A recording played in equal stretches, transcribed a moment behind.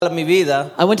mi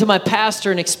vida. I went to my pastor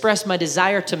and expressed my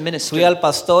desire to minister. Fui al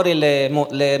pastor y le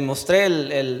mostré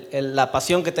la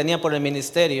pasión que tenía por el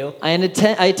ministerio. I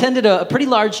attended a pretty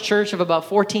large church of about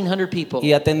 1,400 people.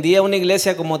 Y atendía una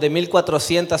iglesia como de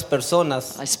 1,400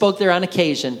 personas. I spoke there on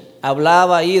occasion.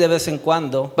 Hablaba ahí de vez en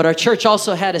cuando. But our church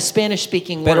also had a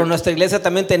Spanish-speaking Pero work nuestra iglesia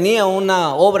también tenía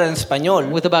una obra en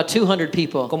español, with about 200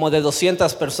 people. como de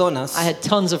 200 personas. I had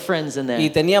tons of friends in Y there.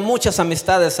 tenía muchas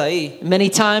amistades ahí. Many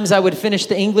times I would finish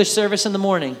the English service in the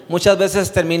morning Muchas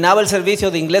veces terminaba el servicio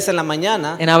de inglés en la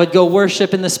mañana and I would go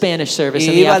worship in the Spanish service y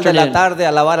in the iba al de la afternoon. tarde a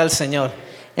alabar al Señor.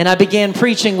 And I began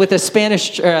preaching with a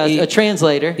Spanish a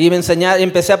translator. Y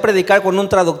empecé a predicar con un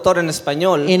traductor en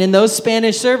español. And in those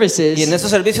Spanish services, Y en esos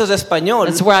servicios de español,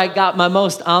 that's where I got my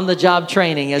most on-the-job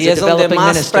training as y a es donde developing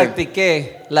más minister.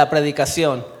 practiqué la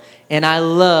predicación. And I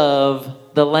love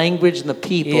the language and the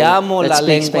people Y amo that la speak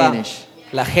lengua, Spanish.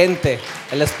 la gente,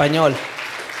 el español.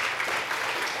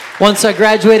 Once I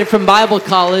graduated from Bible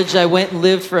college, I went and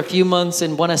lived for a few months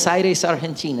in Buenos Aires,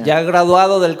 Argentina. Ya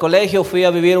graduado del colegio, fui a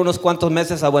vivir unos cuantos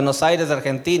meses a Buenos Aires,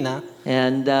 Argentina,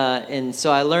 And so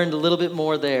I learned a little bit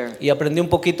more there. y aprendí un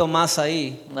poquito más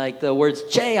ahí. Like the words,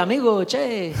 che, amigo,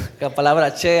 che. La palabra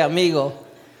che, amigo.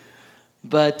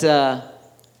 But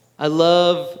I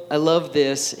love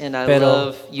this, and I Pero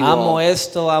love you amo all.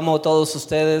 esto, amo a todos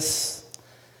ustedes.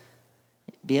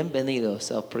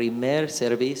 Bienvenidos al primer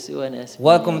servicio en español.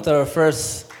 Welcome to our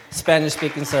first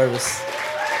Spanish-speaking service.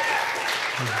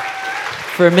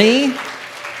 For me,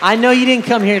 I know you didn't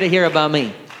come here to hear about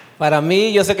me, Para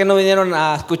mí, yo sé que no vinieron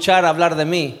a escuchar hablar de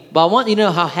mí, but I want you to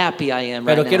know how happy I am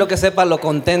pero right quiero now. que sepan lo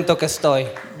contento que estoy.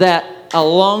 That a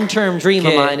long-term dream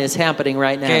of Que- mine is happening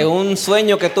right Que now. un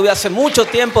sueño que tuve hace mucho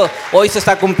tiempo, hoy se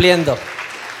está cumpliendo.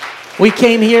 We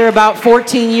came here about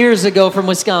 14 years ago from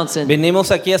Wisconsin. Vinimos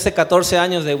aquí hace 14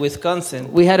 años de Wisconsin.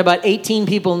 We had about 18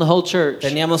 people in the whole church.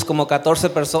 Teníamos como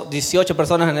 18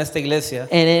 personas en esta iglesia.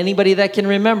 And anybody that can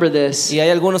remember this, Y hay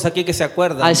algunos aquí que se I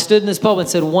acuerdan. stood in this pulpit and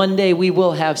said, one day we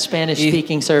will have Y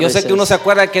Spanish-speaking yo services. sé que uno se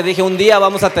acuerda que dije un día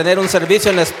vamos a tener un servicio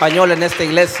en español en esta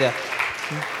iglesia.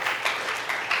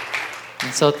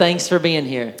 And so thanks for being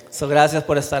here. So, gracias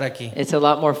por estar aquí. It's a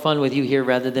lot more fun with you here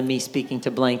rather than me speaking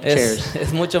to blank chairs.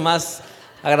 Es mucho más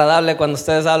agradable cuando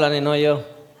ustedes hablan y no yo.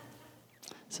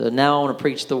 So now I want to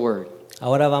preach the word.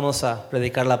 Ahora vamos a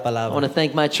predicar la I want palabra. to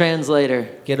thank my translator.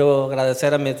 Quiero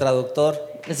agradecer a mi traductor,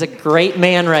 It's a great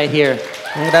man right here.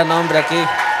 un gran hombre aquí.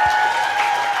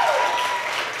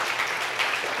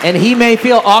 And he may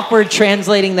feel awkward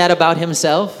translating that about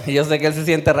himself, Y yo sé que él se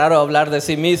siente raro hablar de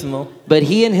sí mismo, but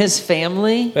he and his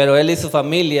family pero él y su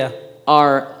familia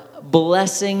are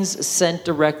blessings sent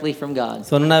directly from God.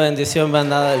 son una bendición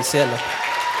mandada del cielo.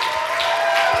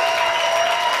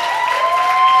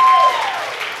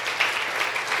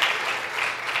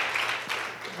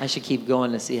 I should keep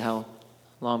going to see how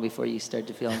long before you start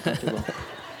to feel uncomfortable.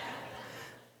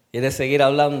 ¿Quieres seguir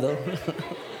hablando?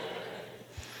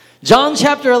 John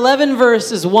chapter 11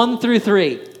 verses 1 through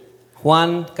 3.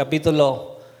 Juan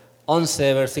capítulo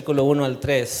 11, versículo 1 al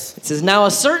 3. It says, now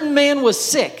a certain man was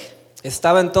sick,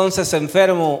 Estaba entonces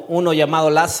enfermo uno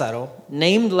llamado Lázaro,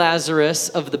 named Lazarus,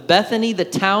 of the Bethany, the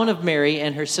town of Mary,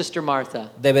 and her sister Martha.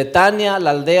 de Betania,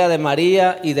 la aldea de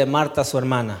María y de Marta su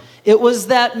hermana. It was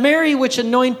that Mary which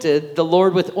anointed the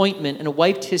Lord with ointment and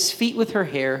wiped his feet with her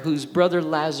hair, whose brother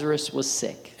Lazarus was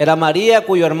sick. Era María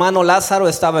cuyo hermano Lázaro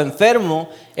estaba enfermo,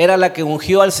 era la que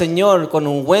ungió al Señor con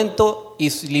ungüento y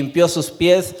limpió sus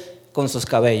pies con sus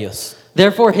cabellos.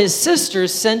 Therefore his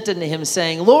sisters sent unto him,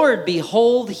 saying, Lord,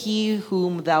 behold, he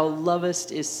whom thou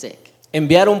lovest is sick.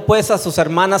 Enviaron pues a sus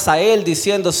hermanas a él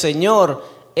diciendo, Señor,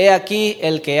 he aquí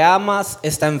el que amas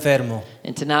está enfermo.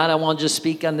 And tonight I want to just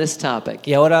speak on this topic,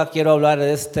 Y ahora quiero hablar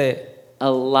de este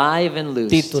alive and loosed.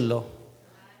 título,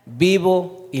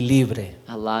 vivo y libre.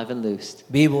 Alive and loosed.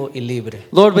 Vivo y libre.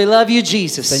 Lord, we love you,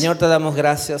 Jesus. Señor, te damos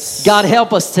gracias. God,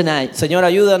 help us tonight. Señor,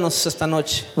 ayúdanos esta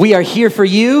noche. We are here for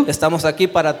you, Estamos aquí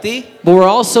para ti. but we're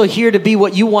also here to be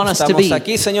what you want us to Estamos be.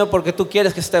 aquí, Señor, porque tú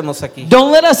quieres que estemos aquí.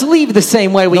 Don't let us leave the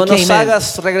same way we No came nos in.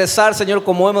 hagas regresar, Señor,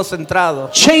 como hemos entrado.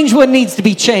 Change what needs to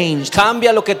be changed.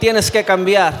 Cambia lo que tienes que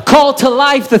cambiar. Call to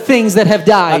life the things that have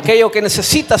died. Aquello que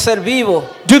necesita ser vivo.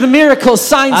 Do the miracles,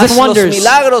 signs, Haz and los wonders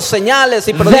milagros, señales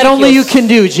y that only you prodigios can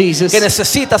do, Jesus. que necesitas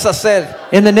hacer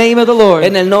In the name of the Lord.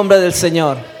 en el nombre del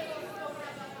Señor.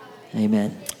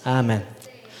 Amen. Amén.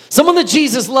 Someone that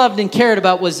Jesus loved and cared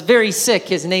about was very sick.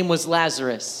 His name was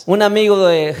Lazarus. Un amigo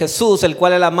de Jesús, el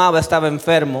cual él amaba, estaba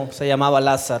enfermo. Se llamaba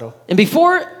Lázaro. And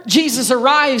before Jesus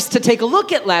arrives to take a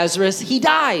look at Lazarus, he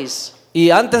dies. Y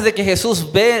antes de que Jesús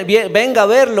venga a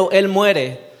verlo, él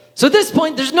muere. So at this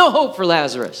point, there's no hope for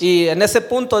Lazarus. Y en ese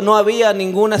punto no había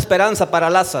ninguna esperanza para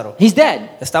Lázaro. He's dead.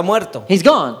 Está muerto, He's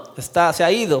gone. se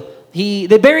ha ido. They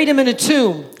buried him in a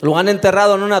tomb. Lo han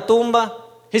enterrado en una tumba,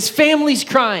 His family's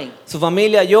crying. su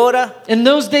familia llora. In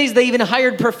those days, they even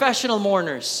hired professional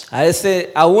mourners.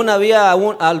 Aún había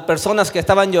personas que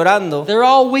estaban llorando, They're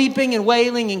all weeping and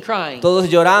wailing and crying. todos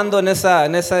llorando en esa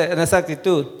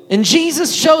actitud. And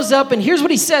Jesus shows up, and here's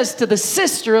what he says to the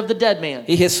sister of the dead man.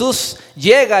 Y Jesús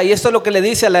llega y esto es lo que le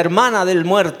dice a la hermana del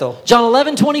muerto. John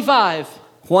 11:25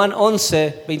 Juan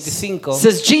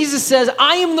 11:25. Jesus says,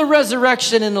 I am the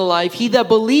resurrection and the life. He that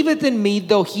believeth in me,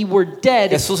 though he were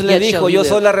dead, Jesús le yet shall dijo, he yo live.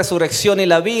 soy la resurrección y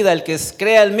la vida, el que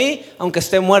crea en mí, aunque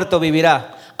esté muerto,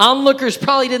 vivirá. Onlookers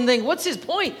probably didn't think, what's his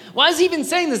point? Why is he even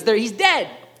saying this there? He's dead.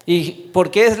 ¿Y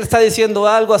por qué él está diciendo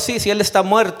algo así si él está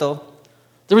muerto?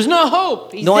 There was no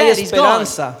hope. He's No hay dead. He's gone.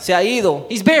 esperanza, se ha ido,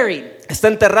 He's buried. está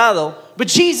enterrado. But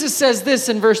Jesus says this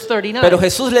in verse 39. Pero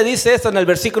Jesús le dice esto en el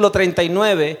versículo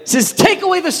 39. He says, take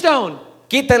away the stone.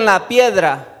 Quiten la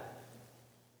piedra.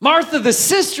 Martha, the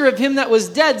sister of him that was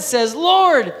dead, says,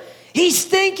 Lord, he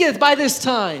stinketh by this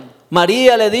time.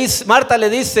 Marta le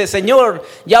dice, Señor,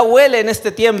 ya huele en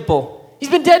este tiempo. He's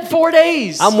been dead 4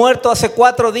 days. Ha muerto hace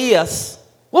 4 días.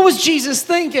 What was Jesus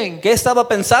thinking? ¿Qué estaba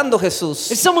pensando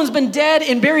Jesús? If someone's been dead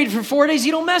and buried for 4 days,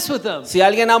 you don't mess with them. Si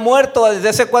alguien ha muerto desde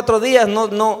hace 4 días,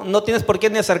 no tienes por qué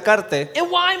ni acercarte. And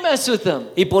why mess with them?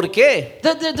 ¿Y por qué?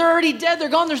 They're already dead. They're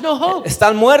gone. There's no hope.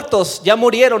 Están muertos, ya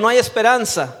murieron, no hay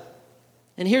esperanza.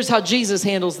 And here's how Jesus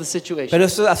handles the situation. Pero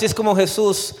así es como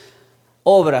Jesús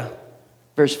obra.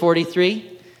 Verse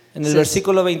 43. En el says,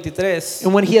 versículo 23,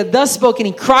 and when he had thus spoken,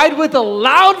 he cried with a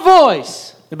loud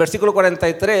voice. el versículo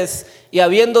 43, y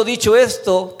habiendo dicho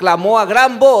esto, clamó a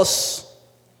gran voz,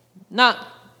 Not,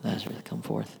 Lazarus, come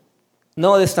forth.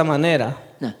 no de esta manera,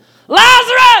 No.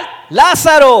 Lazarus,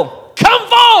 Lázaro, come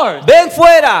forth. ven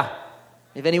fuera.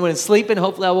 If anyone is sleeping,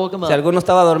 hopefully I woke him Si up. alguno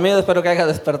estaba dormido, espero que haya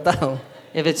despertado.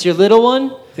 If it's your little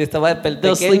one, Si estaba el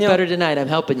they'll sleep pequeño, better tonight. I'm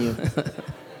helping you.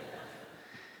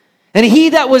 And he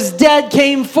that was dead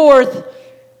came forth,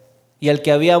 y el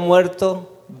que había muerto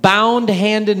bound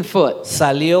hand and foot,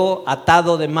 salió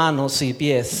atado de manos y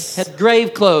pies, had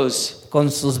grave clothes. con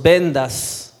sus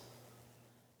vendas.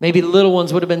 Maybe the little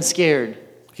ones would have been scared.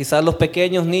 Quizás los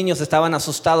pequeños niños estaban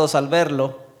asustados al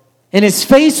verlo, And his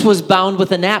face was bound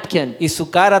with a napkin. y su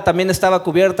cara también estaba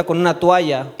cubierta con una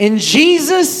toalla. And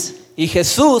Jesus Y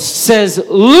Jesús says,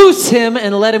 loose him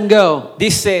and let him go.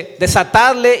 dice,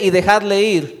 desatarle y dejarle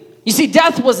ir. You see,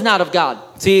 death was not of God.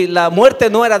 Si la muerte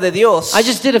no era de Dios, I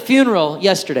just did a funeral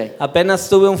yesterday. apenas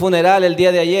tuve un funeral el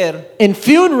día de ayer, And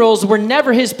funerals were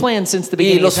never his plan since the y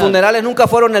beginning of los time. funerales nunca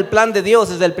fueron el plan de Dios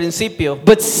desde el principio,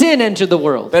 But sin entered the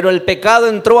world. pero el pecado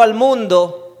entró al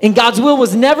mundo And God's will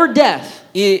was never death.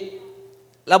 y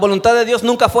la voluntad de Dios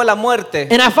nunca fue la muerte.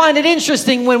 And I find it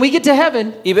interesting when we get to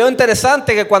heaven, Y veo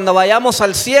interesante que cuando vayamos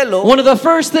al cielo, one of the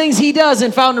first things he does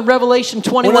and found in Revelation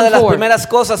una de las 21:4, primeras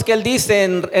cosas que él dice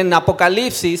en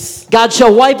Apocalipsis, God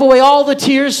shall wipe away all the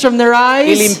tears from their y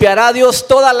eyes, limpiará Dios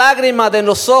toda lágrima de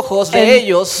los ojos de and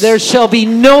ellos, there shall be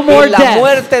no more y la death,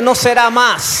 muerte no será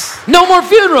más. no more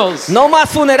funerals, No más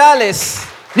funerales,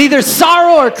 neither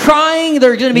sorrow or crying.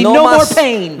 There's going to be no more más,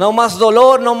 pain. no más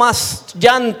dolor, no más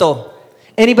llanto.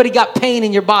 Anybody got pain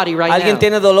in your body right ¿Alguien now?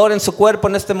 tiene dolor en su cuerpo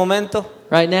en este momento?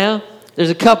 Right now? There's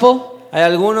a couple. Hay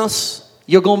algunos,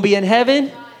 You're going to be in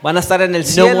heaven. van a estar en el No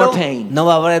cielo, more pain. no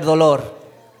va a haber dolor.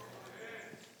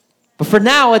 But for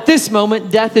now, at this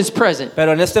moment, death is present.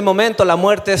 Pero en este momento la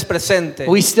muerte es presente.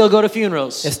 We still go to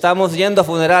funerals. Estamos yendo a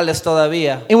funerales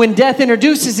todavía. And when death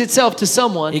introduces itself to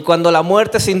someone, Y cuando la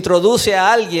muerte se introduce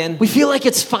a alguien, we feel like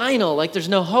it's final, like there's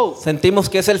no hope. sentimos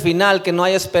que es el final, que no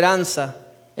hay esperanza.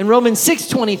 In Romans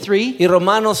 6:23, Y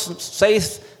Romanos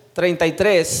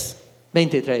 6:33,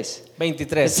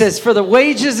 23, it says, for the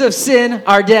wages of sin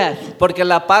are death, porque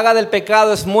la paga del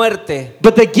pecado es muerte,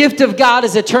 but the gift of God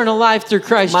is eternal life through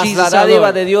Christ mas la Jesus our dádiva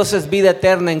Lord. de Dios es vida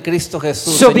eterna en Cristo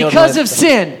Jesús, So Señor because of nuestro.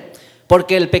 sin,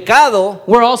 Porque el pecado,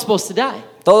 we're all supposed to die.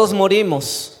 todos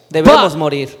morimos, debemos But-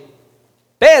 morir.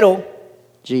 Pero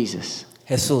Jesus.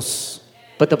 Jesús,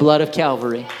 But the blood of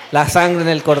Calvary. la sangre en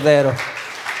el cordero.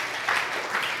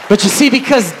 But you see,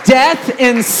 because death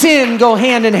and sin go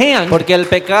hand in hand, Porque el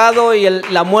pecado y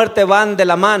la muerte van de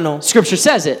la mano. Scripture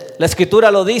says it. La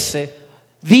escritura lo dice.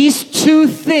 These two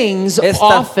things Estas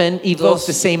often evoke dos-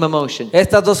 the same emotion.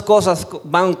 Estas dos cosas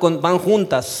van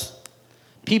juntas.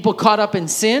 People caught up in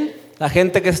sin La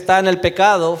gente que está en el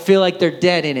pecado feel like they're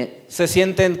dead in it. se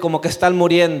sienten como que están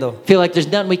muriendo. Feel like there's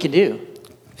nothing we can do.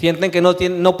 Sienten que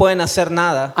no pueden hacer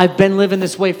nada. I've been living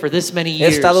this way for this many He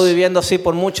years. estado viviendo así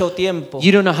por mucho tiempo.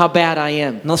 You don't know how bad I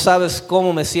am. No sabes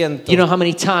cómo me siento. You know how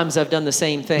many times I've done the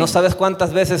same thing. No sabes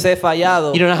cuántas veces he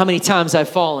fallado. You don't know how many times I've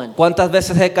fallen. Cuántas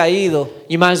veces he caído.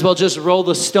 You might as well just roll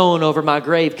the stone over my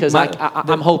grave because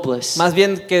I'm hopeless. Más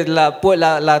bien que la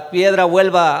piedra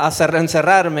vuelva a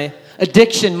encerrarme.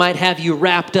 Addiction might have you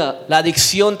wrapped up. La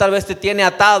adicción tal vez te tiene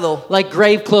atado. Like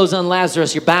grave clothes on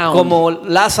Lazarus, you're bound. Como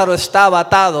Lázaro estaba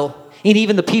atado. And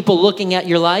even the people looking at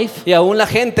your life, Y aún la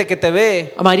gente que te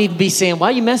ve, I might even be saying, why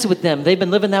are you messing with them? They've been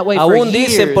living that way for aún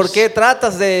years. dicen, ¿por qué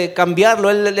tratas de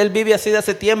cambiarlo? Él vive así de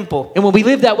hace tiempo. And when we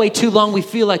live that way too long, we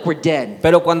feel like we're dead.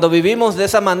 Pero cuando vivimos de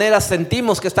esa manera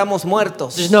sentimos que estamos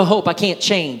muertos. There's no hope. I can't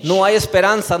change. No hay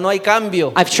esperanza, no hay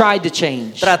cambio. I've tried to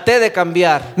change. Traté de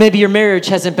cambiar. Maybe your marriage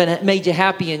hasn't been made you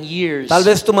happy in years. Tal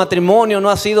vez tu matrimonio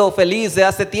no ha sido feliz de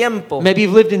hace tiempo. Maybe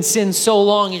you've lived in sin so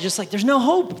long, you're just like, there's no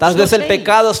hope. Tal There's vez no el change.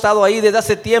 pecado ha estado ahí desde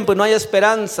hace tiempo y no hay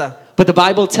esperanza. But the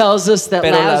Bible tells us that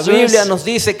Pero la Biblia Lazarus, nos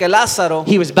dice que Lázaro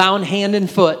he was bound hand and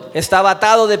foot. estaba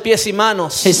atado de pies y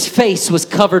manos. His face was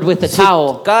covered with a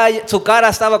towel. Su cara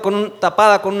estaba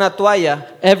tapada con una toalla.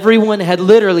 Everyone had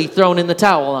literally thrown in the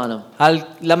towel on him.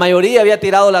 La mayoría había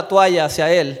tirado la toalla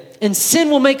hacia él. And sin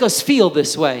will make us feel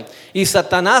this way. Y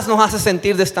Satanás nos hace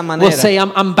sentir de esta We'll manera. say,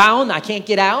 I'm bound, I can't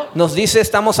get out. Nos dice,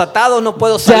 estamos atados, no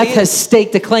puedo Death salir. has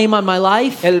staked a claim on my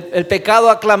life. El pecado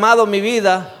ha clamado mi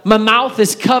vida. My mouth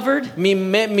is covered.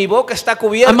 Mi boca está I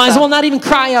cubierta. might as well not even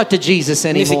cry out to Jesus Ni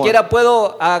anymore. siquiera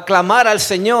puedo aclamar al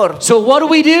Señor. So what do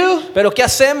we do? Pero ¿qué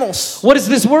hacemos? What does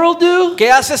this world do? ¿Qué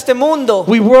hace este mundo?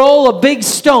 We roll a big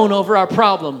stone over our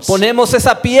problems. Ponemos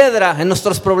esa piedra en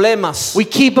nuestros problemas. We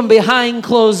keep them behind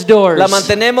closed doors La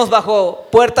mantenemos bajo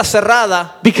puerta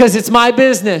cerrada because it's my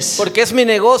business. porque es mi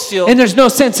negocio And there's no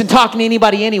sense in talking to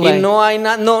anybody y anyway.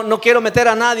 no quiero meter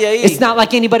a nadie ahí. It's not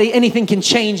like anything can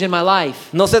change in my life.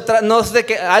 No es de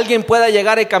que alguien pueda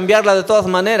llegar y cambiarla de todas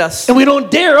maneras. And we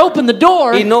don't dare open the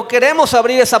door Y no queremos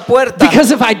abrir esa puerta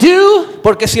because if I do,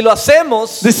 porque si lo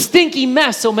hacemos, the stinky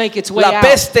mess will make its way la out.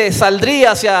 peste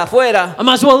saldría hacia afuera. I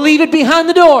might as well leave it behind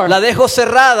the door La dejo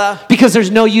cerrada because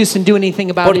there's no use in doing anything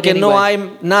about it porque no anyway.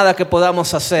 hay nada que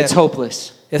podamos hacer. It's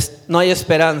hopeless. No hay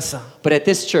esperanza. But at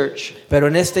this church, Pero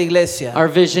en esta iglesia, our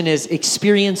vision is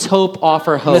experience hope,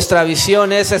 offer hope. nuestra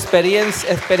visión es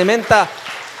experimenta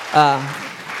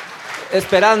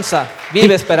esperanza,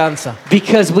 vive esperanza.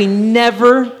 Because we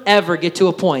never ever get to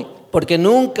a point Porque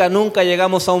nunca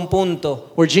llegamos a un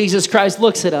punto where Jesus Christ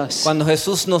looks at us cuando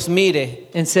Jesús nos mire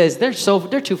and says, they're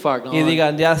too far y gone.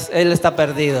 digan, ya él está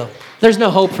perdido. There's no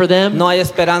hope for them. No hay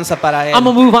esperanza para él. I'm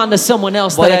going to move on to someone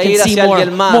else Voy that a I can ir see hacia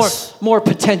alguien más. more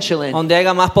potential in. Donde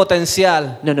haya más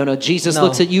potencial. No. Jesus No.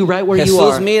 looks at you right where you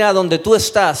Jesús are. mira donde tú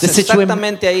estás, The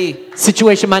exactamente ahí.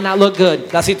 Situation might not look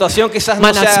good, La situación quizás no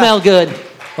might not smell sea good.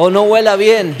 o no huela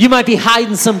bien. You might be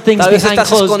hiding some things Tal vez behind estás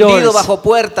closed escondido doors. bajo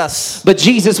puertas. But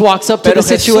Jesus walks up to Pero the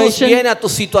Jesús situation viene a tu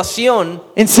situación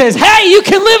and says, hey, you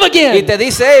can live y again. te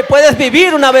dice, hey, puedes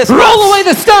vivir una vez Roll más. away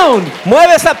the stone.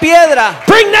 Mueve esa piedra.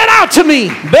 Bring that out to me.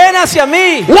 Ven hacia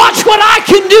mí. Watch what I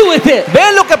can do with it.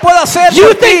 Ven lo que puedo hacer You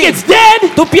por think ti. it's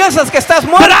dead, Tú piensas que estás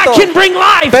but I muerto, can bring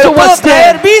life to pero puedo what's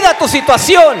traer dead. vida a tu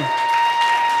situación.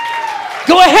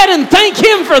 Go ahead and thank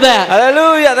Him for that.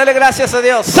 Aleluya, dale gracias a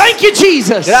Dios. Thank you,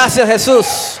 Jesus. Gracias,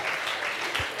 Jesús.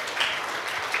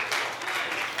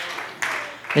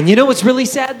 And you know what's really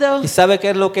sad though? ¿Y sabe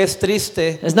qué es lo que es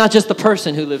triste? It's not just the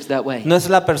person who lives that way, No es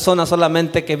la persona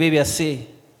solamente que vive así,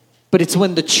 but it's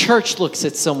when the church looks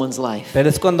at someone's life pero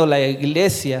es cuando la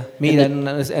iglesia mira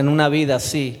en una vida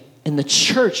así and the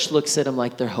church looks at them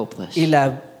like they're hopeless. y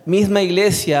la misma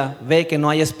iglesia ve que no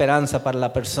hay esperanza para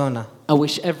la persona. I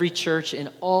wish every church in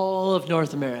all of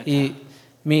North America, Y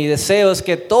mi deseo es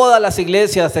que todas las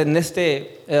iglesias en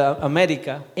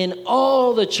América, in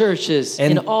all the churches,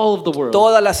 En in all of the world,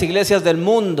 todas las iglesias del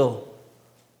mundo,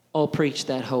 all preach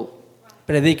that hope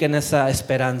prediquen esa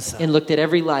esperanza. and looked at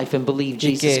every life and believed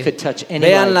Y Jesus que could touch any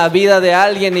vean la life. vida de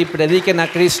alguien y prediquen a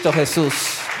Cristo Jesús.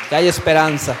 Que hay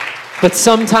esperanza. But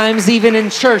sometimes even in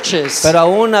churches, Pero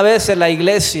aún a veces la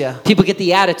iglesia people get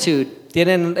the attitude,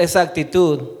 tienen esa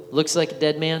actitud. looks like a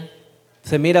dead man,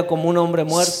 Se mira como un hombre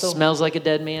muerto, smells like a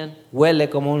dead man, huele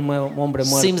como un hombre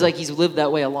muerto. seems like he's lived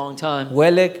that way a long time.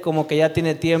 Huele como que ya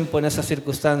tiene tiempo en esa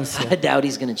circunstancia. I doubt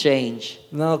he's going to change.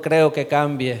 No creo que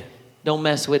cambie. Don't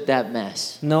mess with that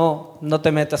mess. No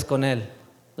te metas con él.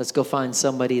 Let's go find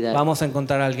somebody that Vamos a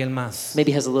encontrar a alguien más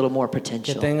maybe has a little more que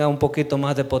potential. tenga un poquito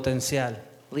más de potencial.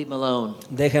 Leave him alone.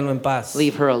 Déjenlo en paz.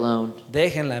 Leave her alone.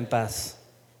 Déjenla en paz.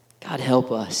 God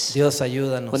help us. Dios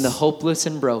ayúdanos. When the hopeless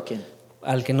and broken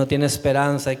Al que no tiene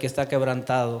esperanza y que está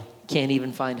quebrantado, can't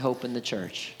even find hope in the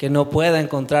church. que no pueda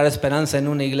encontrar esperanza en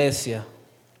una iglesia.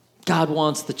 God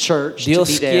wants the church Dios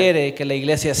to be there quiere que la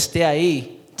iglesia esté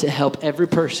ahí to help every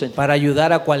person, para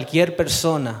ayudar a cualquier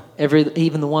persona,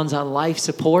 even the ones on life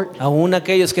support, aún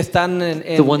aquellos que están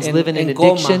The ones living in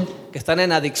coma, addiction. que están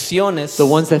en adicciones, the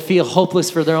ones that feel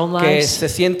hopeless for their own que lives. se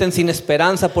sienten sin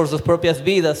esperanza por sus propias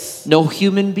vidas. No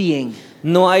human being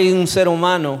No hay un ser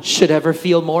humano should ever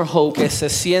feel more hope que se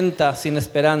sienta sin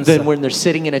esperanza than when they're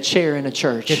sitting in a chair in a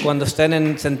church. que cuando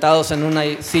estén sentados en una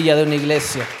silla de una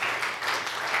iglesia.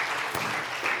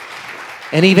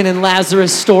 And even in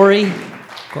Lazarus' story,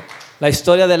 La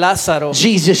historia de Lázaro,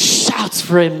 Jesus shouts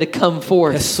for him to come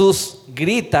forth. Jesús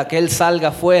grita que él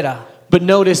salga fuera. But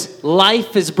notice,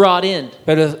 life is brought in.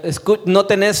 Pero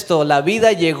noten esto, la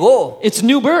vida llegó. It's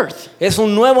new birth. Es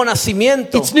un nuevo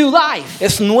nacimiento. It's new life.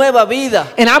 Es nueva vida.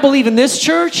 And I believe in this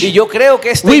church, Y yo creo que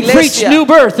esta we preach iglesia new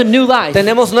birth and new life.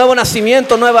 tenemos nuevo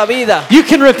nacimiento, nueva vida. You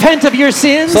can repent of your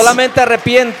sins. Solamente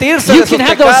arrepentirse You de sus can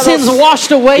have those pecados. sins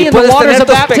washed away Y in the puedes waters tener of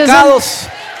tus baptism. pecados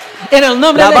En el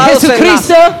nombre de lavados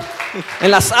Jesucristo. en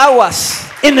las aguas.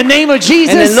 In the name of En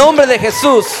el Jesus. nombre de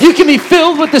Jesús. You can be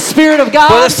filled with the Spirit of God.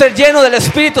 Puedes ser lleno del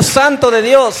Espíritu Santo de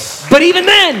Dios. But even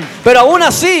then, Pero aún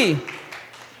así,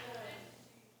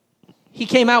 he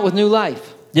came out with new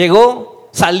life.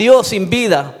 salió sin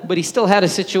vida. But he still had a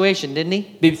situation, didn't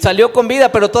he? Salió con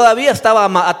vida, pero todavía estaba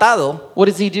atado. What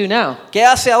does he do now? ¿Qué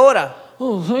hace ahora?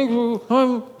 Oh, thank you.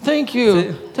 Thank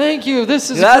you. Thank you.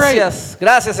 This is Gracias,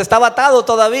 gracias. Estaba atado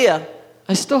todavía. great.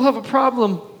 I still have a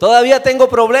problem. Todavía tengo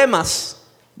problemas.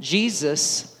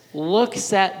 Jesus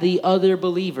looks at the other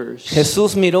believers.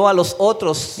 Jesús miró a los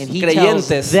otros And he creyentes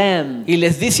tells them, y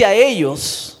les dice a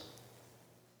ellos,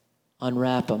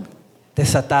 unwrap them.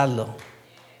 desatadlo,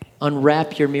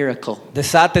 Unwrap your miracle.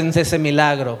 desátense ese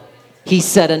milagro. He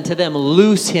said unto them,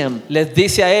 loose him. Les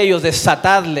dice a ellos,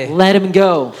 desatadle, Let him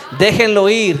go. déjenlo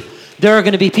ir. There are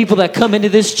going to be people that come into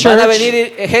this Van a church,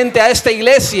 venir gente a esta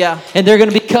iglesia and there are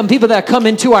going to become people that come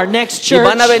into our next y church,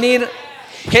 van a venir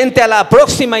gente a la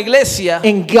próxima iglesia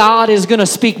and God is going to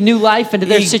speak new life into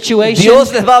their y situation.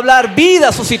 Dios les va a hablar vida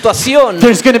a su situación.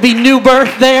 There's going to be new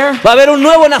birth there, Va a haber un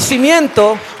nuevo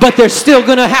nacimiento, but there's still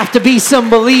going to have to be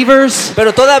some believers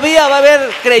pero todavía va a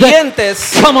haber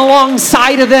creyentes come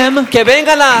alongside of them que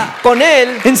vengan con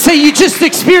él and say, you just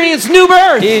experienced new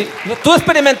birth, y tú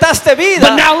experimentaste but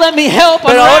vida now let me help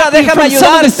Pero ahora unwrap you déjame from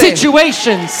some of the ayudarte.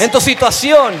 situations. en tu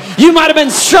situación. You might have been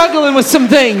struggling with some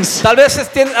things, Tal vez has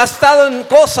estado en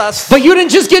cosas, but you didn't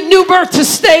just get new birth to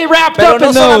stay wrapped pero up no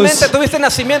in solamente those. tuviste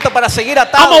nacimiento para seguir I'm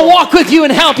going to atado. walk with you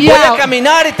and help you Voy a out.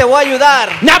 caminar y te voy a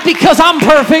ayudar. Not because I'm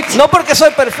perfect, No porque soy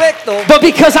perfecto, but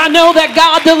because I know that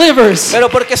God delivers. pero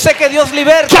porque sé que Dios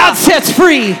liberta. God sets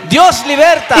free. Dios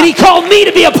liberta. And he called me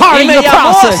to be a part Y of me your llamó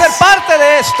a ser process. parte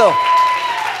de esto.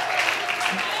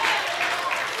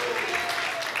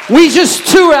 We just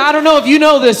toured. I don't know if you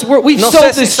know this. We've No sold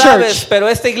sé si this sabes, church. pero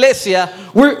esta iglesia,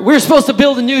 We're supposed to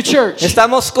build a new church.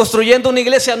 estamos construyendo una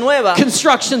iglesia nueva.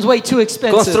 Construction's way too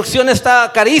expensive. Construcción está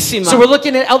carísima. So we're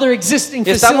looking at other existing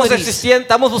facilities.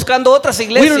 Estamos buscando otras We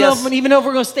don't iglesias. even know if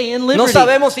we're going to stay in No Liberty.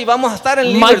 sabemos si vamos a estar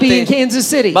en Might be in Liberty. Kansas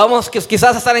City. Vamos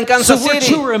quizás a estar en So Kansas we're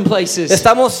City. touring places.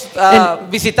 Estamos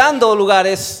visitando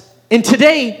lugares. And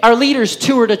today, our leaders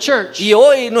toured a church. Y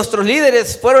hoy nuestros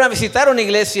líderes fueron a visitar una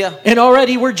iglesia. And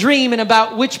already we're dreaming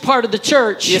about which part of the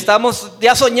church Y estamos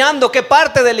ya soñando qué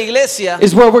parte de la iglesia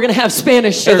is where we're going to have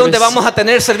Spanish es service. donde vamos a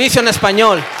tener servicio en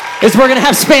español. Is we're going to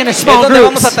have Spanish Es small donde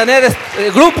vamos a groups.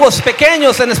 tener grupos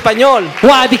pequeños en español.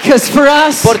 Why? Because for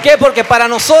us, ¿Por qué? Porque para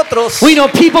nosotros we know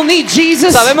people need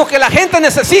Jesus. sabemos que la gente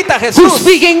necesita a Who Jesús.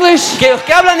 speak English, Que los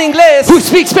que hablan inglés, who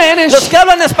speak Spanish, los que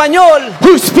hablan español,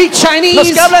 who speak los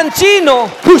Chinese, que hablan chino,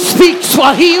 who speak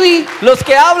Swahili. los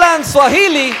que hablan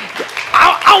swahili.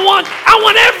 I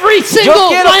want every Yo single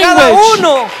quiero cada language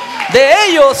uno de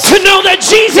ellos to know that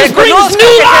Jesus que brings conozca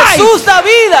new que life. Jesús da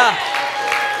vida.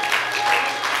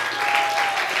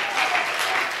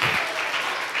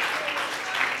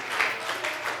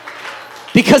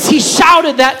 Because he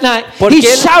shouted that night. Porque He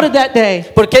él- shouted that day.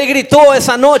 Porque él gritó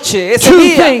esa noche, ese Two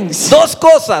día, things. dos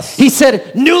cosas: He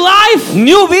said, new life,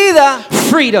 new vida,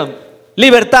 freedom.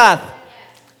 libertad.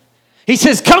 He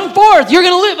says, come forth, you're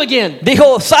going to live again.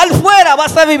 Dijo, sal fuera,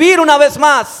 vas a vivir una vez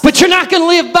más, But you're not going to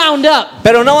live bound up.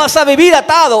 pero no vas a vivir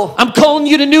atado. I'm calling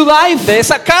you to new life, Te he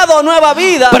sacado a nueva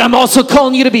vida, but I'm also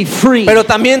calling you to be free. pero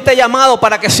también te he llamado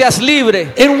para que seas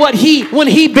libre. And when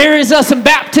he buries us in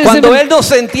baptism, Cuando and Él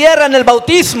nos entierra en el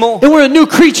bautismo, we're a new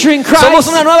creature in somos Christ,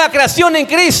 una nueva creación en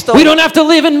Cristo. we don't have to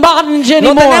live in bondage No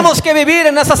anymore. tenemos que vivir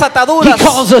en esas He ataduras.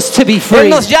 calls us to be Él free.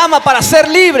 nos llama para ser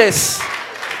libres.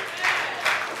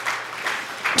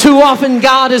 Too often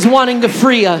God is wanting to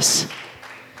free us,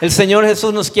 El Señor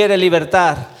Jesús nos quiere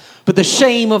libertar, but the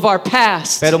shame of our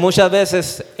past pero muchas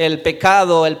veces el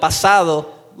pecado, el pasado,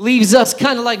 leaves us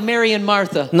kind of like Mary and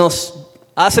Martha. nos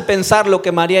hace pensar lo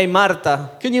que María y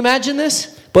Marta. Can you imagine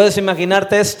this? ¿Puedes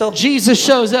imaginarte esto? Jesus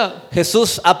shows up,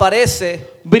 Jesús aparece,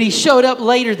 but he showed up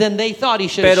later than they thought he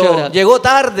should have showed pero up. llegó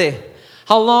tarde.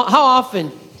 How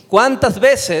often ¿Cuántas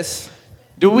veces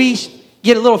do we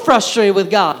get a little frustrated with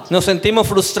God? nos sentimos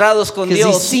frustrados con Because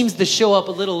he Dios seems to show up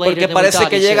a little later porque than we parece thought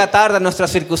que he should? llega tarde a nuestra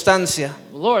circunstancia?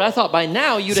 Lord, I thought by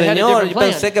now you'd have had a Señor, different yo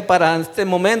plan. pensé que para este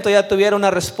momento ya tuviera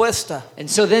una respuesta, And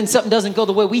so then something doesn't go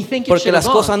the way we think it porque should have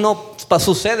las cosas gone. no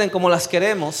suceden como las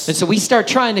queremos. And so we start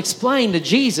trying to explain to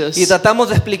Jesus Y tratamos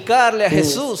de explicarle a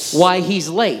Jesús why he's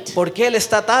late. por qué Él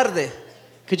está tarde.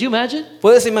 Could you imagine?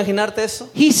 ¿Puedes imaginarte eso?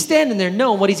 He's standing there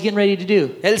knowing what he's getting ready to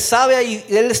do. Él sabe ahí,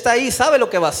 Él está ahí, sabe lo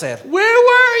que va a hacer. Where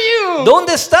were you?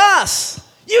 ¿Dónde estás?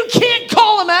 You can't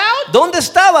call him out. ¿Dónde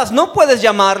estabas? No puedes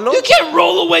llamarlo. You can't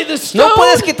roll away the stone. No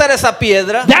puedes quitar esa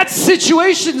piedra. That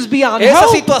situation's beyond Esa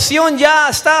help. situación ya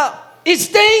está, It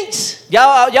stinks.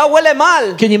 ya huele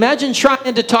mal. Can you imagine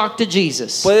trying to talk to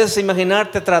Jesus Puedes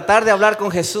imaginarte tratar de hablar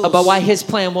con Jesús about why his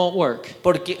plan won't work?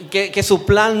 porque que su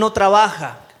plan no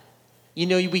trabaja. You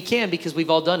know we can because we've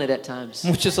all done it at times.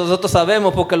 Muchos de nosotros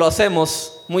sabemos porque lo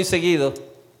hacemos muy seguido.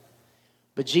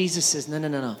 But Jesus says,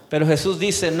 no. Pero Jesús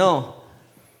dice, no,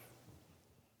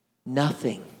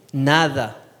 Nothing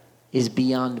nada is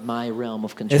beyond my realm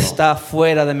of control. está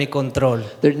fuera de mi control.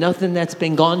 There's nothing that's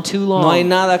been gone too No hay long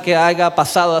nada que haya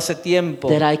pasado hace tiempo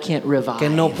that I can't revive. que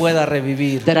no pueda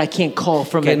revivir, That I can't call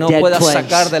from que a no dead pueda place.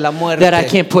 sacar de la muerte, That I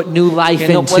can't put new life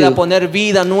que no pueda into. poner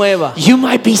vida nueva. You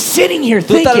might be sitting here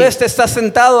Tú tal thinking, vez te estás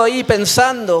sentado ahí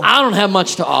pensando, I don't have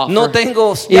much to offer. no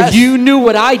tengo. If you knew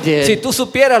what I Si did, tú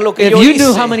supieras lo que if yo you hice,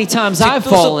 knew how many times si I've tú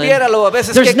fallen, supieras lo a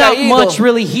veces que there's he not caído, much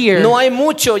really here. no hay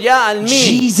mucho ya en mí.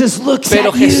 Jesus looks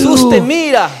Pero at Jesús te you,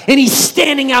 mira and he's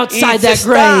standing y outside te, that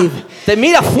grave. te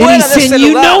mira And fuera he's de ese saying,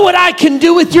 you know lugar. what I can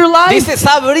do with your life? Dice,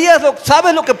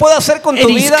 ¿sabes lo que puedo hacer con tu And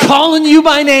he's vida? calling you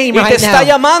by name Y te right está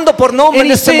now. llamando por nombre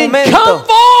And en he's este saying, momento. "Come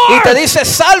forth! Y te dice,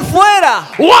 sal fuera.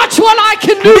 Watch what I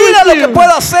can do Mira lo with que you.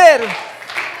 puedo hacer.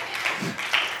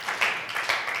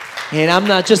 And I'm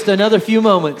not just another few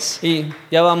moments. Y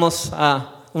ya vamos a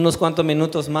unos cuantos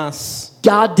minutos más.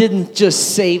 God didn't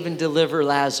just save and deliver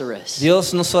Lazarus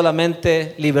Dios no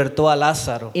solamente libertó a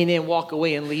Lázaro and then walk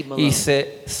away and leave him alone. y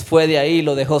se fue de ahí y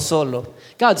lo dejó solo.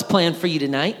 God's plan for you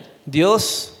tonight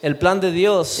Dios, el plan de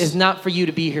Dios is not for you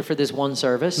to be here for this one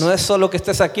service no es solo que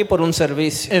estés aquí por un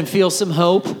servicio and feel some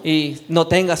hope y no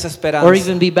tengas or esperanza,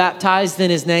 even be baptized in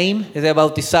his name, es de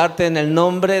bautizarte en el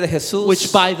nombre de Jesús,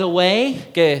 which by the way,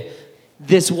 que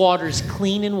this water's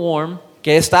clean and warm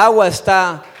esta agua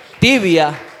está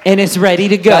tibia, and it's ready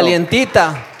to go.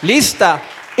 calientita, lista.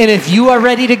 And if you are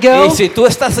ready to go, Y si tú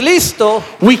estás listo,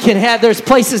 we can have, there's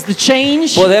places to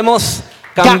change, podemos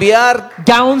cambiar.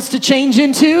 gowns to change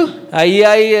into, Ahí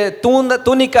hay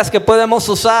túnicas que podemos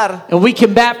usar and we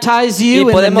can baptize y you in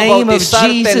the podemos name of bautizarte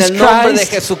en Jesus el nombre de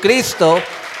Christ Jesucristo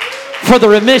for the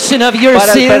remission of your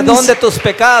para el perdón sins. de tus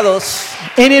pecados.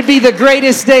 And it'd be the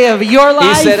greatest day of your Y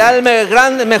life. será el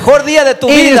mejor día de tu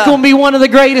And it's vida. going to be one of the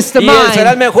greatest of Y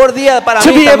será el mine. mejor día para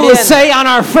To mí be able to también. say on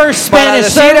our first Para Spanish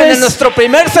decir en service, nuestro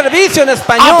primer servicio en I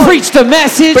español, preached a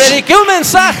message, prediqué un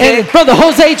mensaje and Brother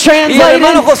Jose y el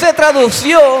hermano translated, José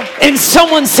tradució and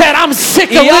someone said, I'm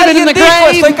sick y of living in alguien the dijo,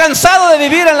 estoy grave, cansado de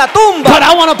vivir en la but tumba.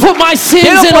 I want to put my sins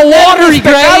Quiero in a poner watery mis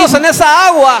pecados grave, en esa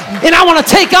agua. and I want to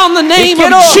take on the name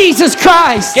quiero- of Jesus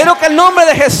Christ, Quiero que el nombre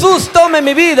de Jesús tome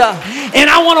mi vida and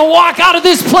I want to walk out of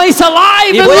this place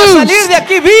alive y and voy a salir loose. de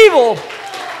aquí vivo.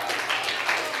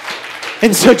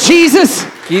 And so Jesus,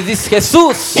 Y dice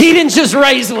Jesús he didn't just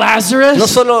raise no Lazarus,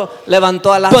 solo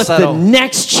levantó a but the Lázaro,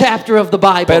 next chapter of the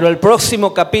pero Bible el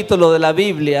próximo capítulo de la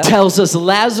Biblia tells us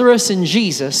Lazarus and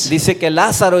Jesus dice que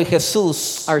Lázaro y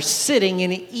Jesús are sitting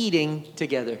and eating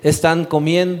together. están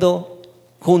comiendo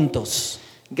juntos.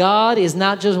 God is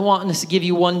not just wanting us to give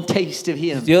you one taste of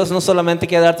Him. Dios no solamente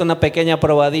quiere darte una pequeña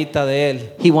probadita de Él,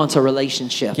 He wants a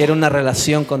relationship quiere una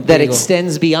relación that contigo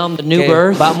extends beyond the new que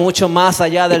birth, va mucho más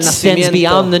allá del extends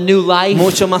beyond the nacimiento, new life,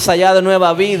 mucho más allá de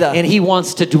nueva vida. and He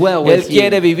wants to dwell Él with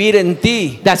quiere you. vivir en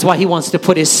ti, That's why He wants to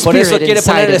put His por eso Spirit quiere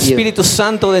poner inside el of you. Espíritu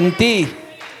Santo en ti.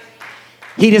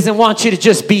 He doesn't want you to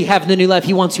just be having the new life.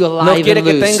 He wants you No alive quiere and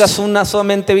que loose. tengas una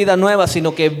solamente vida nueva,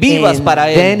 sino que vivas And para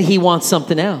then Él. He wants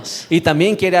something else. Y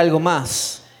también quiere algo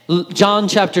más. John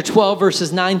chapter 12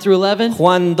 verses 9 through 11.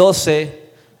 Juan 12,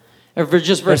 Or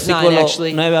just verse 9 versículo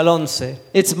actually. 9 al 11.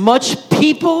 It's much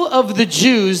people of the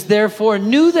Jews therefore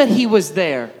knew that he was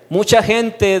there. Mucha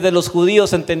gente de los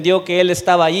judíos entendió que él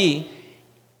estaba allí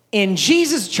And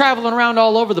Jesus traveling around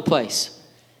all over the place.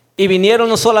 y vinieron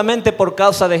no solamente por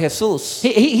causa de Jesús.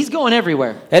 He's going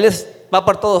everywhere. Va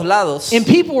por todos lados And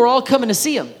people were all coming to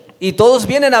see him. y todos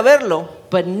vienen a verlo.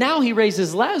 But now he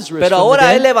raises Lazarus Pero from ahora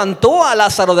the él dead. levantó a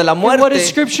Lázaro de la And what does muerte.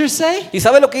 Scripture say? ¿Y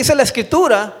sabe lo que dice la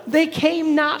escritura? They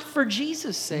came not for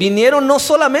Jesus' sake. Vinieron no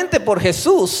solamente por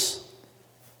Jesús,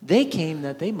 They came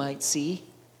that they might see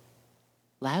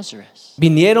Lazarus.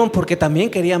 vinieron porque también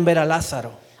querían ver a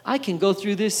Lázaro. I can go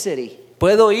through this city.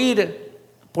 Puedo ir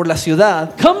por la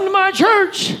ciudad Come to my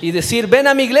church. y decir, ven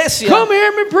a mi iglesia, Come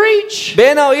hear me preach.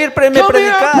 ven a oírme Come hear our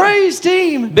predicar, praise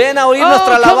team. ven a oír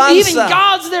nuestra come, even alabanza.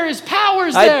 God's there, His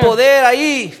power's Hay there. poder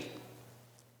ahí.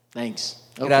 Thanks.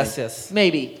 Okay. Gracias.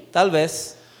 Maybe. Tal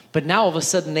vez. But now all of a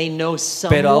sudden they know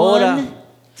Pero ahora someone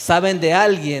saben de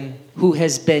alguien who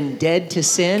has been dead to que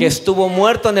sin, estuvo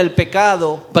muerto en el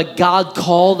pecado, but God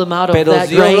called them out of pero that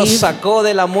Dios los grave. sacó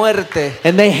de la muerte.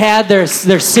 And they had their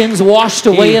sins washed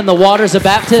away Y in the waters of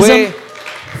baptism.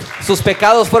 Sus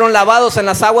pecados fueron lavados en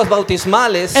las aguas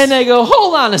bautismales. And they go,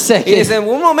 hold on a Y second. dicen,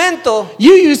 un momento,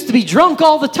 You used to be drunk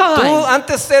all the tú time.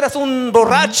 antes eras un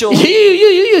borracho,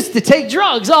 You used to take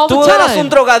drugs all the tú eras un time.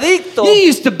 drogadicto, You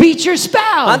used to beat your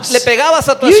spouse. le pegabas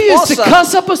a tu You used to esposa,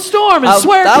 cuss up a storm and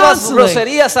swear dabas constantly.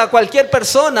 groserías a cualquier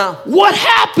persona. What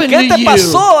happened ¿Qué to te you?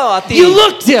 pasó a ti? You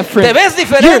look different. Te ves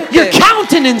diferente. Your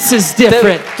countenance is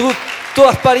different. Tu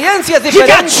apariencia es You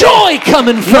got diferente. joy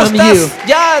coming No from you. estás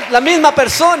ya la misma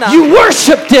persona. You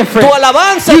worship different. Tu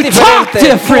alabanza You es talk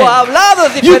diferente. different. Tu hablado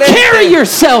es You diferente. carry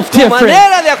yourself Tu different.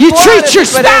 manera de You actuar treat es your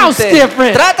spouse diferente.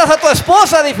 different. Tratas a tu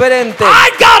esposa diferente.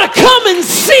 I gotta come and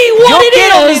see Yo what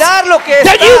quiero it is mirar lo que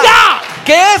that está. you got.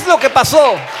 ¿Qué es lo que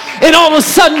pasó? And all of a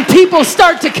sudden people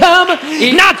start to come,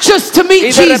 not just to Y meet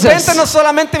de Jesus, repente no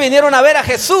solamente vinieron a ver a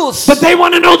Jesús, but they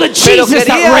want to know the pero Jesus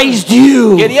that raised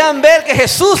you. querían ver que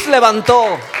Jesús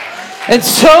levantó. And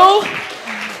so,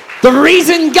 the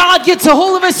reason God gets a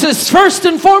hold of us is first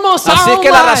and foremost our Así own que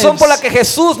la razón por la lives. que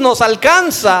Jesús nos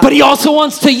alcanza But He also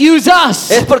wants to use us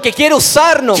es porque quiere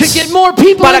usarnos to get more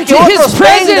people para que into His otros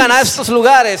vengan a presence estos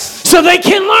lugares, so they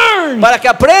can learn para que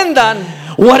aprendan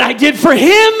what I did for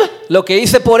Him. lo que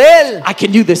hice por Él. I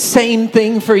can do the same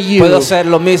thing for you. Puedo hacer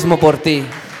lo mismo por ti.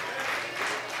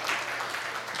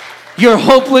 Your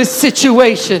hopeless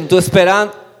situation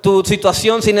Tu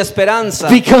situación sin esperanza,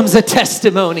 becomes a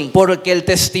testimony. porque el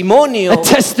testimonio, A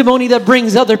testimony that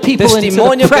brings other people into the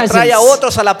testimonio que trae a presence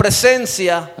otros a la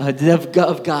presencia of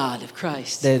God, of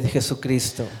Christ. de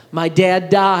Jesucristo. My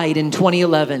dad died in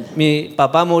 2011, Mi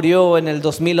papá murió en el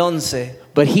 2011,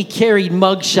 but he carried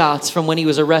mugshots from when he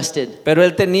was arrested pero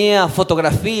él tenía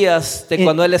fotografías de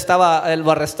cuando él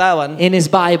lo arrestaban in his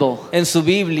Bible, en su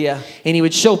Biblia, and he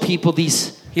would show people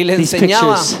these y le these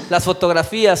enseñaba pictures las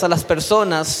fotografías a las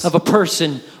personas of a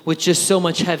person with just so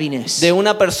much heaviness. de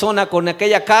una persona con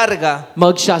aquella carga.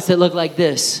 Mugshots that look like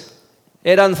this.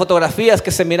 Eran fotografías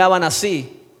que se miraban así.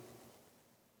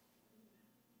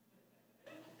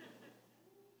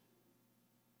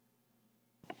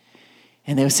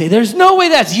 And they would say, there's no way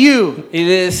that's you. Y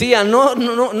le decían,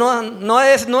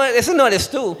 ese no eres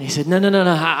tú. He said, no,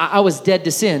 I was dead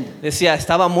to sin. Decía,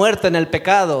 estaba muerto en el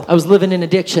pecado. I was living in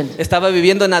addiction. Estaba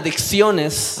viviendo en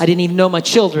adicciones. I didn't even know my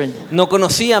children. No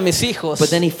conocía a mis hijos.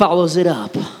 But then he follows it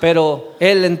up Pero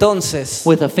él entonces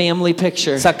with a family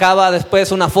picture. sacaba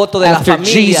después una foto de la After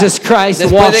familia. Jesus Christ Después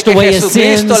de washed que away his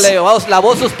Jesucristo sins,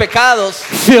 lavó sus pecados,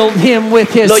 filled him with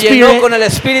his lo llenó spirit, con el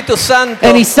Espíritu Santo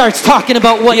and he starts talking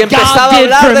about what y empezaba God a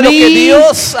did hablar for de lo que me.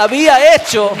 Dios había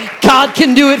hecho. God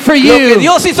can do it for Lo que you.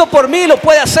 Dios hizo por mí lo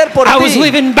puede hacer por I was ti.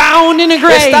 living bound in a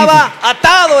grave, Estaba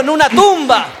atado en una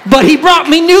tumba, but he brought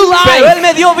me new pero life. Él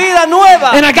me dio vida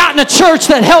nueva And I got in a church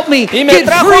that helped me y me get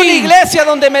trajo a una free. iglesia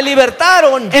donde me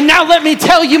libertaron. And now let me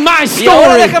tell you my Y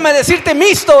ahora story. déjame decirte mi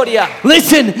historia.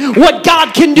 Listen, what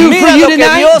God can do for Mira you lo que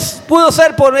tonight Dios pudo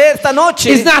hacer por esta noche.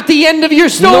 is not the end of your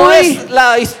No story.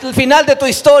 es el final de tu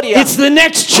historia. It's the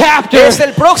next chapter Es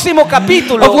el próximo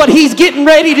capítulo of what he's getting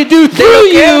ready to do de lo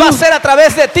through que Él va a you hacer a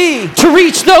través de ti to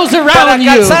reach those para around you.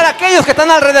 alcanzar a aquellos que están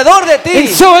alrededor de And ti.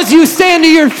 so as you stand to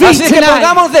your feet Así que tonight,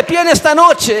 pongamos de pie en esta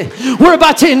noche. we're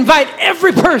about to invite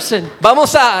every person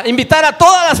Vamos a invitar a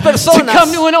todas las to personas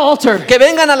come to an altar. que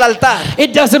vengan al altar.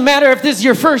 It doesn't matter if this is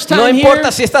your first No time here.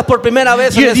 importa si estás por primera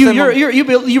vez en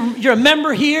You're a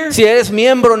member here. si eres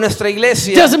miembro en nuestra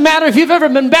iglesia, Doesn't matter if you've ever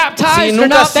been si baptized or nunca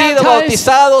not has sido baptized.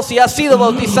 bautizado, si has sido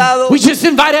bautizado. We just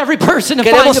invite every person to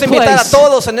find Queremos a invitar a place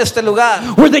todos en este lugar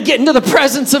where they get into the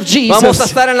presence of Vamos a Jesus.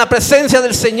 estar en la presencia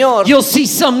del Señor. You'll see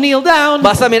some kneel down.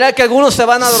 Vas a mirar que algunos se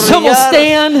van a Some will arrodillar,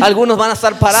 stand. algunos van a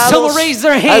estar Some parados, will raise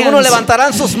their hands. algunos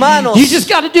levantarán sus manos. You just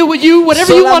got to do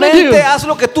whatever you want to do Solamente haz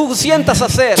lo que tú sientas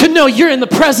hacer. to know you're in the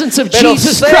presence of Pero,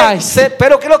 Jesus Christ.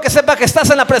 pero quiero que sepa que estás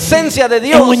en la presencia de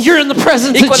Dios. And when you're in the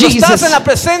presence Y of cuando estás Jesus, en la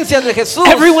presencia de Jesús,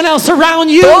 everyone else around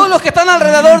you todos los que están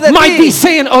alrededor de might be ti,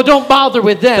 saying, oh, don't bother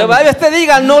with them. tal vez te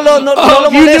digan, no lo Oh,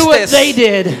 you knew what molestes. they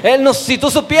did. Él no, si tú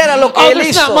supieras lo que Oh, él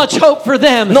there's not hizo, much hope for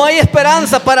them. no hay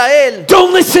esperanza para él.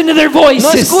 Don't listen to their No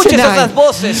voices escuches esas tonight.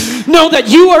 voces. Know that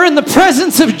you are in the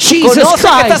presence of Jesus Conoce que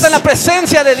estás en la Christ,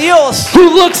 presencia de Dios. who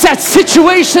looks at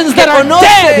situations Que that are conoce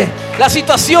dead las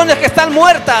situaciones que están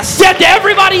muertas to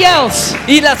everybody else,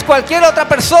 y las cualquier otra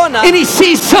persona, and he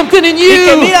sees something in y que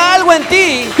you mira algo en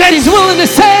ti that he's willing to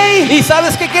say, y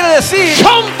sabes qué quiere decir.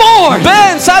 come forth.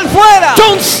 Ven, sal fuera.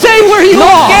 Don't stay where you No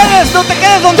are. no te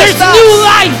quedes donde There's estás. new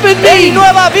life in Hay me.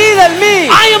 nueva vida en mí.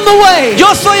 I am the way.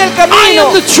 Yo soy el camino. I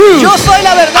am the truth. Yo soy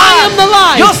la verdad. I am the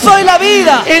life. Yo soy la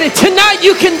vida. And tonight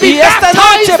you can be Y esta baptized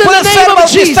noche in the puedes ser name of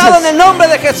bautizado en Jesus. el nombre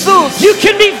de Jesús. You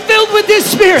can be filled with His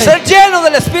Spirit. Ser lleno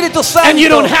del Espíritu Santo. And you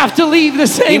don't have to leave the Y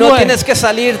same no way. tienes que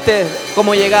salirte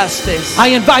como llegaste. I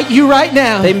invite you right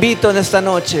now Te invito en esta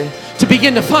noche to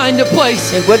begin to find a place.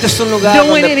 que encuentres un lugar Don't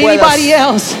donde wait anybody puedas.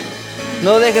 else.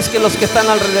 No dejes que los que están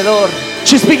alrededor.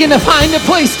 Just begin to find a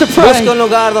place to Busca un pray.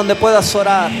 lugar donde puedas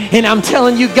orar. And I'm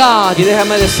telling you, God, Y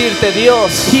déjame decirte, Dios,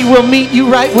 He will meet you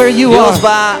right where you Dios are.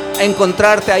 va a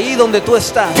encontrarte ahí donde tú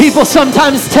estás. People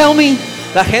sometimes tell me,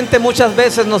 La gente muchas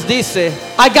veces nos dice,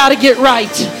 I got to get right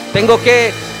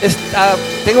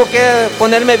tengo que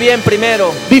ponerme bien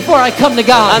primero before I come to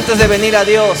God. antes de venir a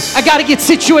Dios. I got to get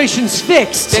situations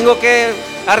fixed Tengo que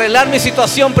arreglar mi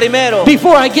situación primero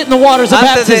before I get in the waters of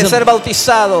antes de ser baptism.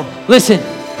 bautizado. Listen,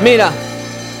 Mira,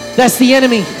 that's the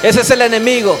enemy ese es el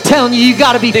enemigo telling you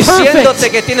got to be diciéndote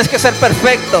perfect. que tienes que ser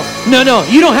perfecto. No,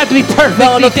 you don't have to be perfect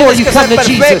No before tienes you que come ser to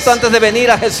Jesus. perfecto antes de venir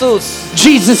a Jesús.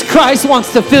 Jesus Christ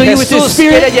wants to fill you with His Jesús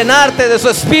quiere Spirit, llenarte de su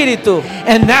espíritu.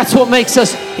 and that's what makes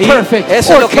us Y perfect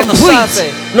eso es or lo que nos complete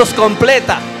hace, nos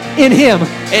completa in Him.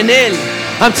 en Él.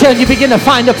 I'm telling you, begin to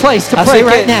find a place to Así pray que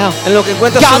right now. en lo que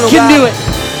encuentras God un can do lugar,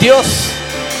 it. Dios,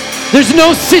 There's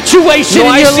no situation no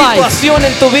in hay your life, situación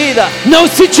en tu vida, no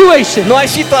situation no hay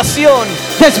situación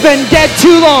that's been dead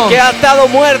too long que ha estado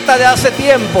muerta de hace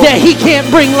tiempo, that He can't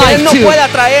bring que life Él no to. pueda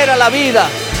traer a la vida.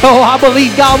 Oh, I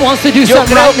believe God wants to do Yo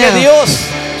something creo right que now. Dios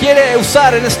quiere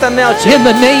usar en esta noche, In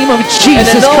the name of en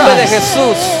Jesus el nombre de Christ.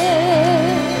 Jesús,